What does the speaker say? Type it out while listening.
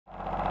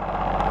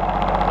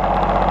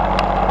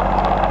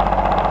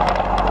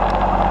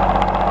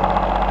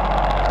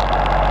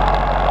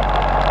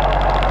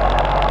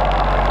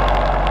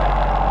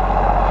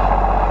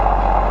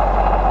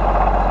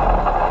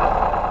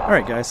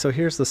Alright guys, so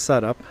here's the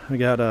setup. We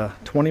got a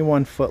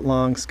 21 foot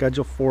long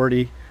Schedule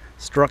 40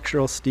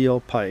 structural steel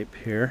pipe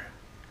here.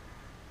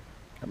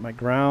 Got my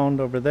ground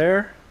over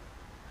there,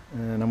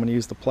 and I'm going to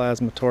use the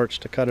plasma torch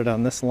to cut it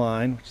on this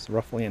line, which is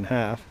roughly in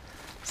half.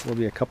 So there'll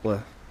be a couple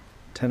of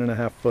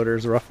 10.5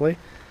 footers roughly.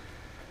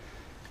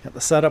 Got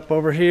the setup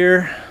over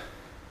here.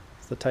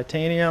 It's the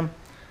titanium,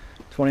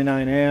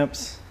 29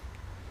 amps.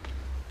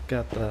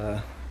 Got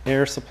the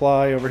air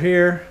supply over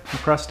here,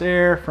 compressed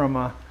air from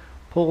a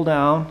pull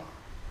down.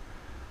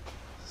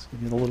 Let's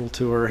give you a little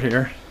tour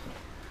here.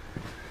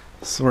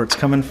 This is where it's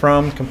coming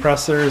from.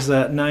 Compressor's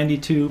at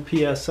 92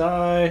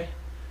 psi.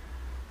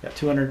 Got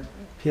 200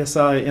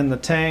 psi in the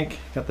tank.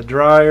 Got the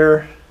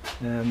dryer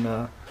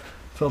and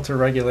filter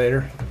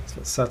regulator. That's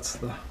what sets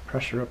the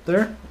pressure up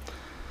there.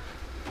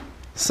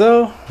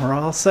 So we're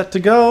all set to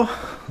go.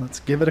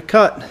 Let's give it a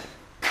cut.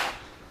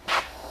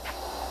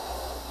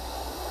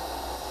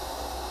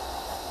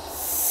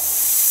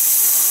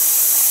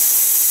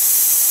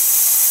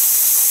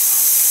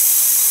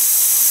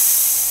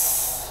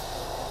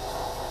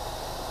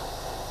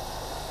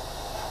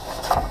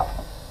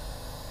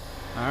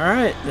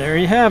 Alright, there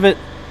you have it.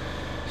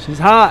 She's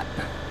hot.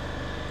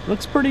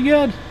 Looks pretty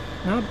good.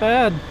 Not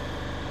bad.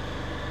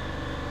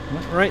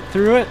 Went right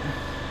through it.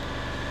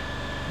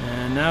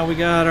 And now we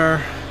got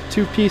our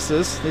two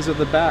pieces. These are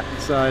the back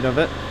side of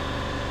it.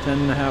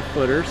 10.5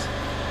 footers.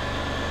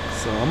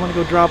 So I'm going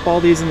to go drop all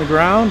these in the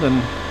ground and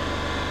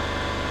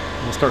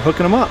we'll start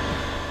hooking them up.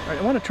 Alright,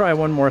 I want to try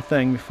one more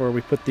thing before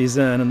we put these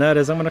in, and that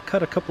is I'm going to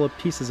cut a couple of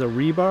pieces of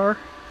rebar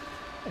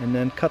and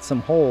then cut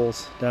some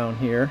holes down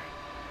here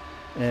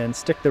and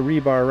stick the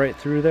rebar right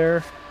through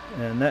there,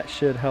 and that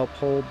should help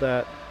hold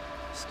that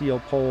steel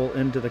pole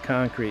into the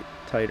concrete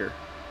tighter.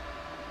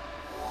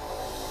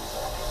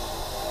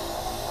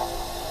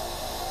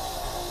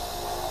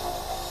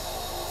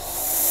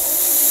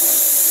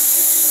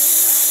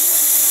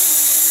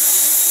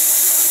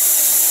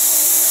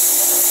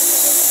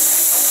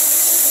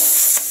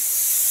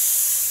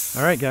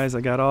 Alright guys, I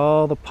got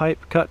all the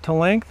pipe cut to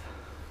length.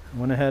 I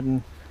went ahead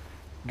and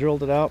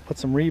drilled it out, put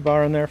some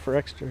rebar in there for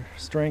extra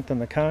strength in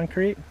the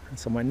concrete. And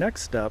so my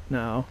next step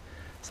now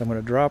is I'm going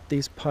to drop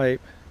these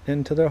pipe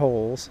into the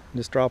holes,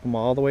 just drop them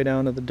all the way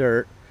down to the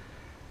dirt,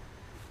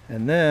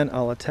 and then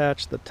I'll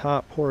attach the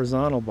top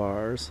horizontal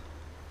bars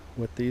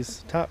with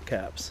these top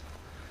caps.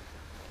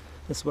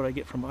 This is what I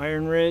get from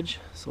IronRidge,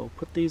 so we'll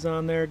put these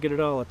on there, get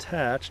it all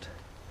attached.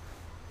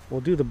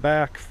 We'll do the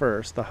back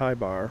first, the high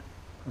bar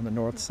on the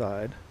north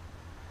side.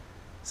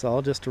 So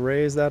I'll just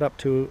raise that up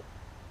to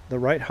the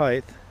right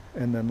height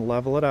and then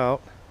level it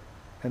out,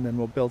 and then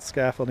we'll build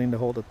scaffolding to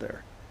hold it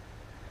there.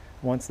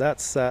 Once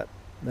that's set,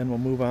 then we'll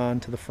move on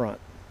to the front.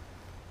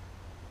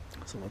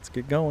 So let's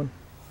get going.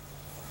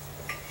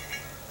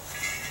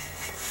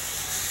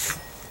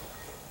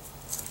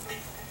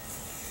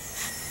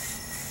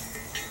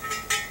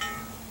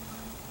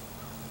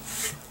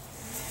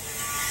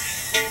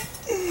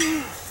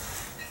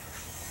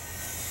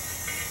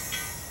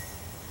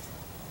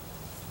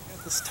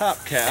 Got this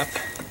top cap.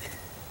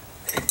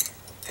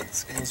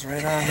 This goes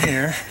right on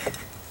here.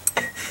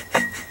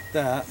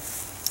 That.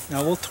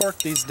 Now we'll torque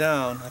these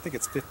down. I think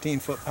it's 15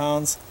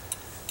 foot-pounds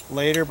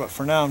later, but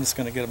for now I'm just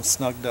going to get them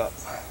snugged up.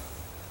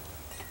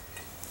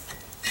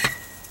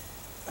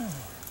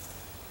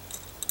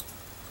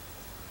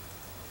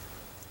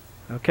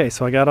 Okay,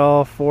 so I got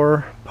all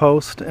 4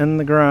 posts in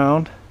the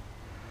ground.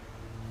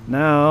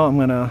 Now I'm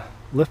going to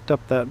lift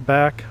up that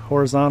back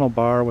horizontal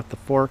bar with the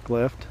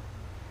forklift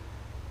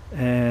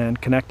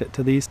and connect it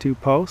to these 2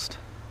 posts.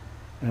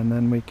 And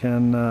then we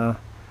can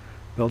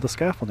build a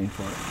scaffolding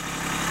for it.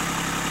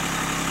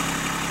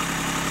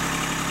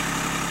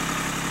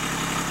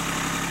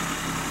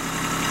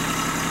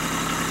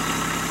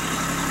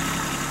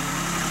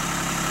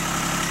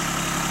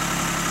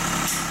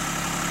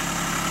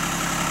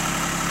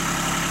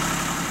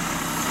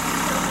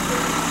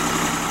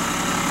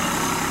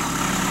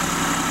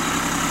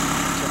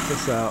 Check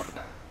this out.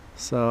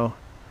 So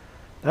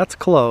that's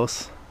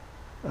close.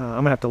 I'm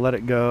gonna have to let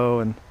it go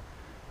and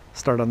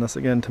start on this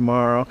again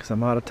tomorrow because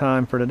I'm out of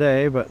time for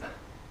today, but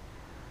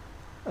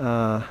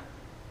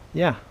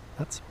yeah,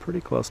 that's pretty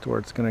close to where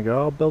it's going to go.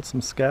 I'll build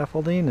some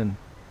scaffolding and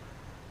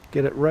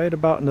get it right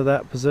about into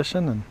that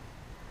position,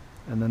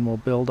 and then we'll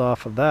build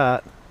off of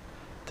that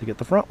to get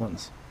the front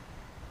ones.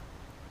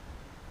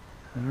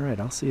 Alright,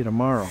 I'll see you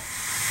tomorrow.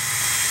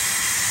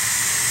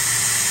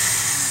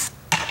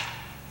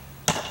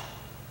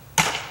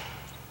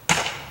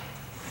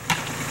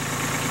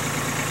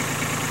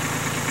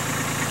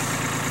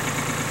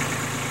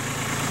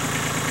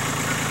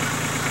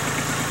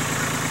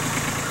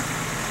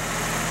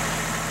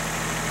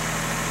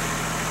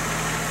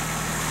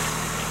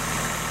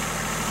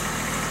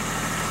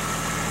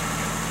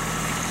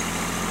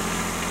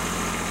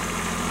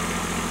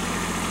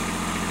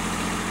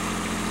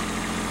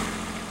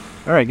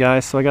 Alright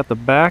guys, so I got the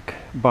back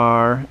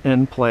bar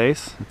in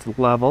place. It's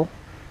level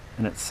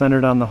and it's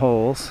centered on the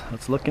holes.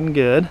 It's looking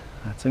good.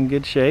 That's in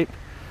good shape.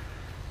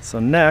 So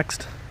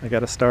next I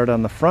got to start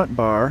on the front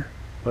bar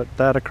put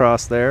that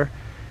across there.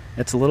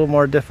 It's a little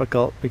more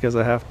difficult because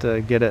I have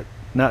to get it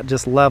not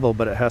just level,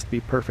 but it has to be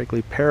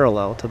perfectly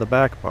parallel to the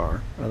back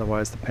bar.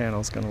 Otherwise the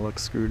panel's going to look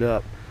screwed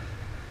up.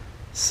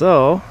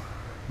 So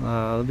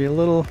it'll be a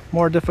little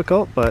more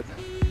difficult, but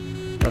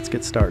let's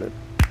get started.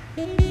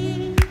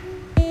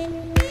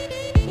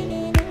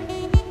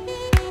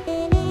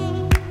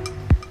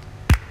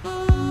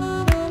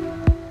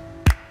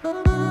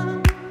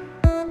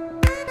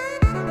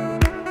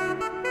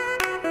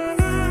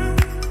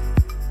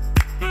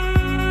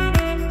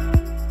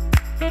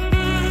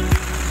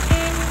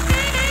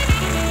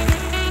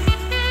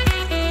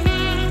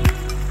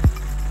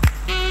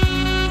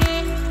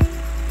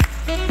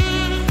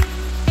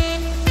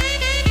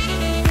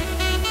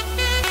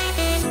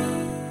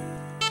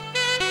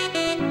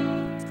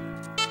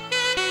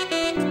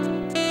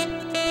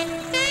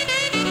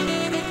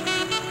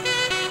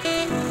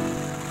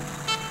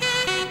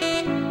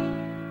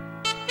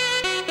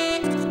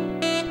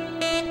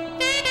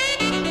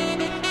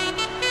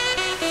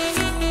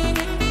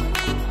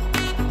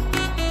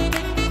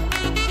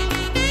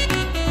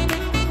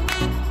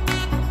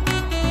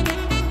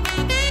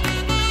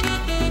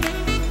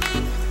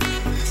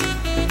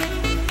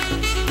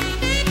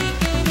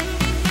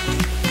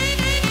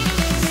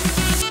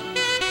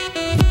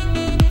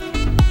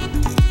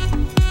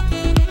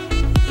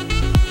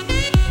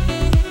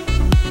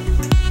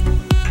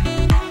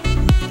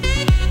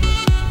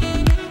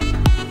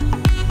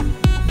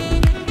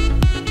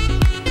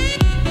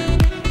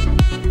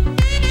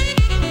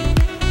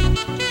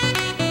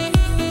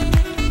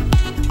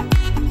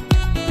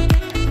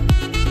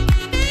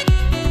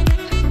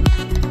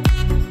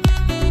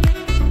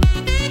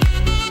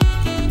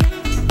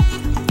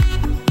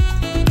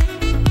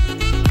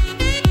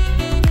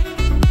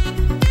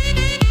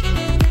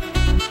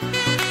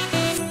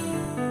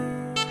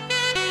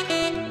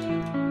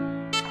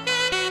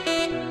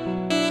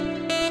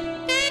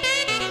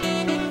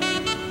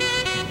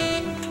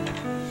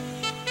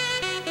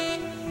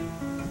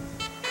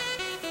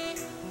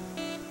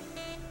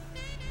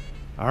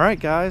 Alright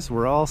guys,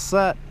 we're all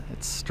set.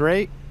 It's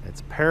straight,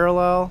 it's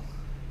parallel,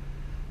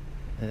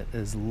 it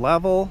is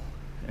level,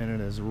 and it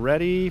is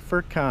ready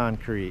for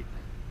concrete.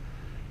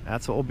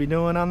 That's what we'll be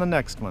doing on the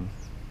next one.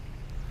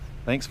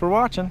 Thanks for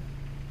watching.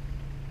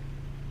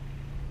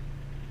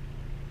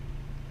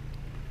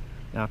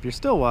 Now if you're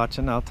still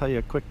watching, I'll tell you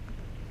a quick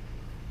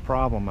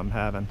problem I'm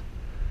having.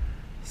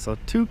 So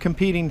two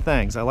competing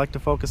things. I like to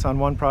focus on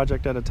one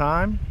project at a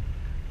time,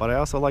 but I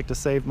also like to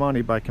save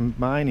money by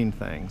combining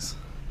things.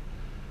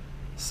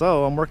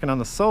 So I'm working on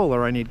the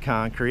solar. I need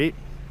concrete.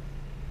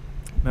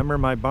 Remember,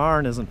 my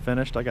barn isn't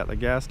finished. I got the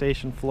gas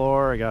station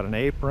floor, I got an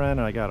apron,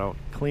 and I got a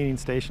cleaning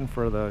station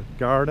for the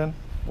garden,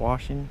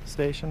 washing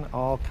station,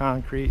 all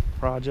concrete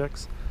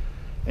projects.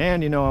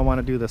 And you know I want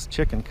to do this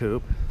chicken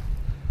coop,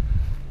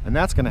 and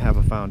that's going to have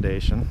a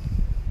foundation.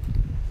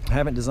 I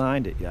haven't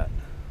designed it yet,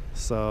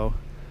 so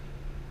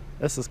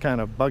this is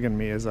kind of bugging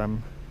me as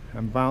I'm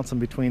bouncing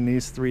between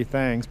these three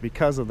things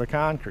because of the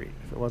concrete.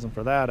 If it wasn't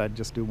for that, I'd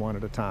just do one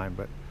at a time.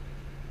 But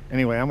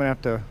anyway, I'm gonna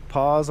have to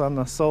pause on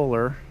the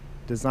solar,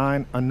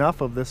 design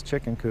enough of this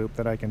chicken coop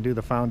that I can do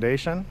the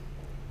foundation,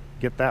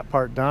 get that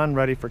part done,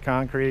 ready for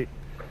concrete,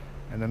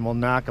 and then we'll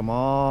knock them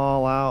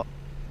all out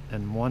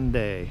in one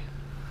day.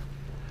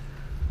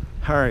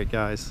 Alright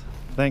guys,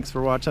 thanks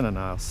for watching, and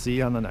I'll see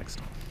you on the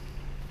next one.